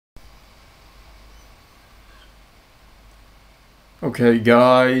Okay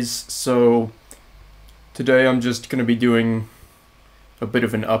guys, so today I'm just going to be doing a bit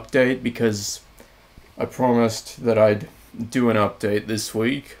of an update because I promised that I'd do an update this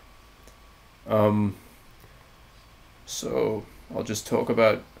week. Um, so I'll just talk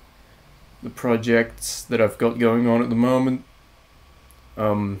about the projects that I've got going on at the moment.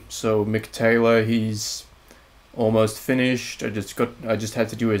 So Mick Taylor, he's almost finished. I just had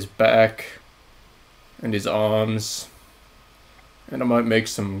to do his back and his arms. And I might make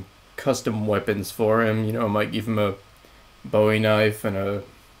some custom weapons for him. I might give him a Bowie knife and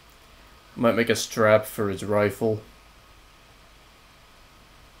might make a strap for his rifle.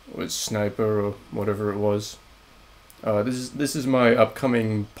 Or his sniper or whatever it was. This is my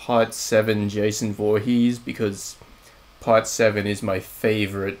upcoming Part 7 Jason Voorhees because Part 7 is my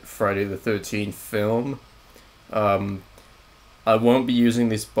favorite Friday the 13th film. I won't be using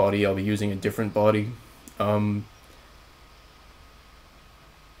this body, I'll be using a different body.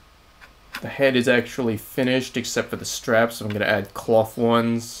 The head is actually finished except for the straps, so I'm going to add cloth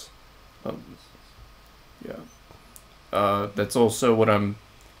ones. That's also what I'm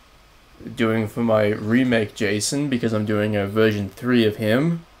doing for my remake Jason, because I'm doing a version 3 of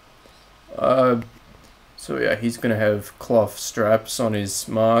him. So yeah, he's going to have cloth straps on his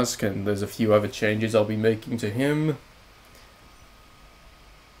mask, and there's a few other changes I'll be making to him.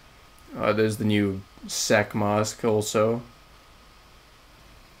 There's the new sack mask also.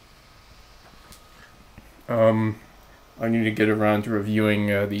 I need to get around to reviewing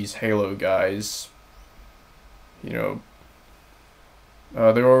these Halo guys. They're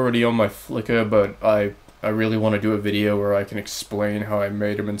already on my Flickr, but I really want to do a video where I can explain how I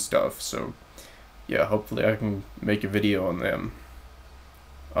made them and stuff, so yeah, hopefully I can make a video on them.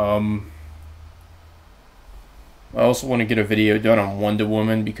 I also want to get a video done on Wonder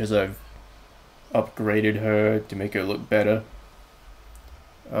Woman because I've upgraded her to make her look better.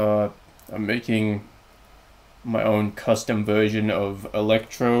 I'm making my own custom version of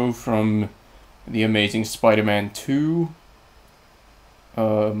Electro from The Amazing Spider-Man 2.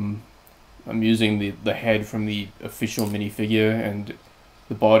 I'm using the head from the official minifigure, and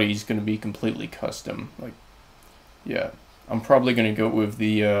the body's going to be completely custom. Yeah, I'm probably going to go with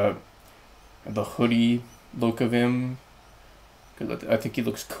the hoodie look of him, because I think he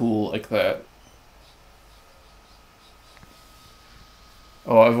looks cool like that.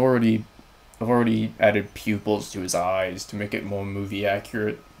 Oh, I've already added pupils to his eyes to make it more movie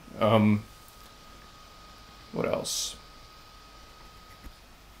accurate. What else?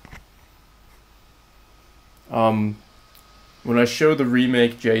 When I show the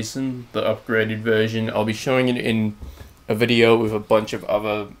remake Jason, the upgraded version, I'll be showing it in a video with a bunch of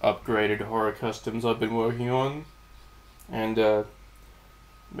other upgraded horror customs I've been working on. And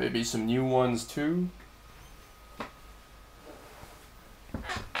maybe some new ones too.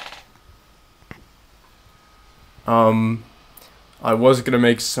 I was gonna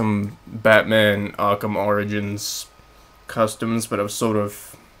make some Batman Arkham Origins customs, but I've sort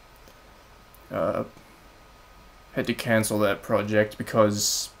of had to cancel that project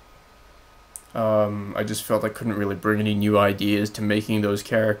because I just felt I couldn't really bring any new ideas to making those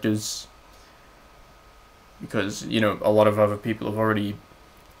characters, because a lot of other people have already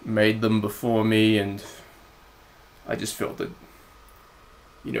made them before me, and I just felt that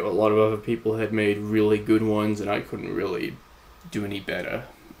a lot of other people had made really good ones, and I couldn't really do any better.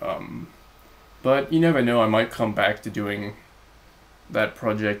 But you never know, I might come back to doing that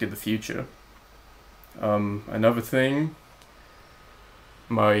project in the future. Another thing,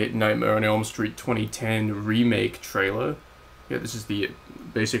 my Nightmare on Elm Street 2010 remake trailer. Yeah, this is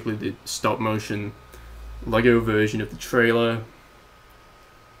basically the stop-motion Lego version of the trailer.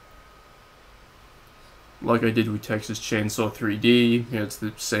 Like I did with Texas Chainsaw 3D, it's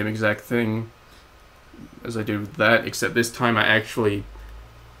the same exact thing as I did with that, except this time I actually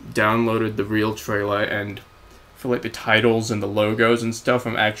downloaded the real trailer, and for the titles and the logos and stuff,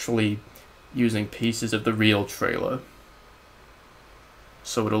 I'm actually using pieces of the real trailer.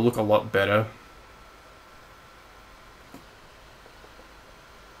 So it'll look a lot better.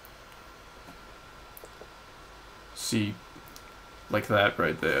 See, like that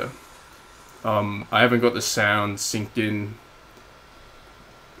right there. I haven't got the sound synced in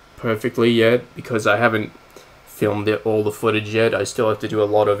perfectly yet because I haven't filmed all the footage yet. I still have to do a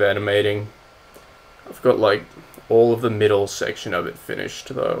lot of animating. I've got all of the middle section of it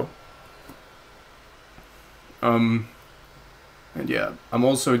finished though. And yeah, I'm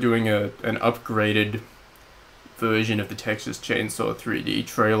also doing an upgraded version of the Texas Chainsaw 3D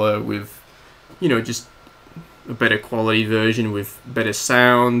trailer with, just a better quality version with better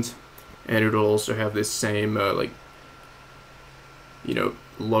sound. And it'll also have this same, you know,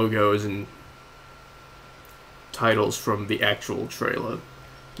 logos and titles from the actual trailer,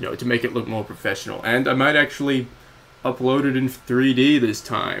 you know, to make it look more professional. And I might actually upload it in 3D this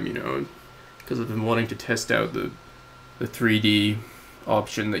time, you know, because I've been wanting to test out the 3D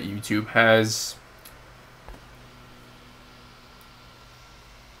option that YouTube has.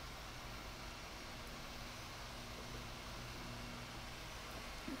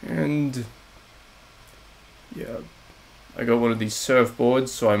 And yeah, I got one of these surfboards,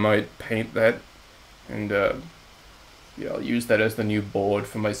 so I might paint that, and yeah, I'll use that as the new board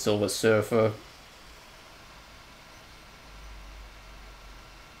for my Silver Surfer.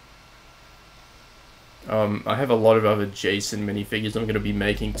 I have a lot of other Jason minifigures I'm going to be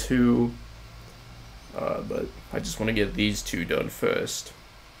making too, but I just want to get these two done first.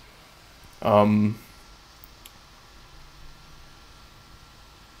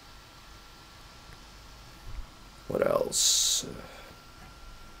 What else?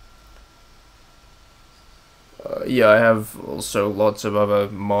 Yeah, I have also lots of other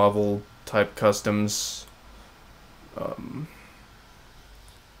Marvel type customs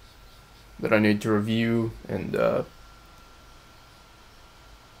that I need to review, and but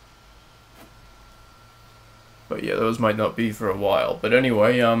yeah, those might not be for a while. But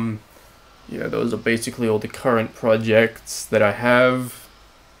anyway, yeah, those are basically all the current projects that I have.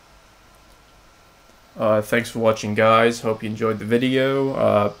 Thanks for watching, guys. Hope you enjoyed the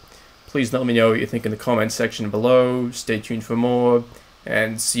video. Please let me know what you think in the comment section below. Stay tuned for more,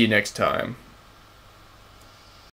 and see you next time.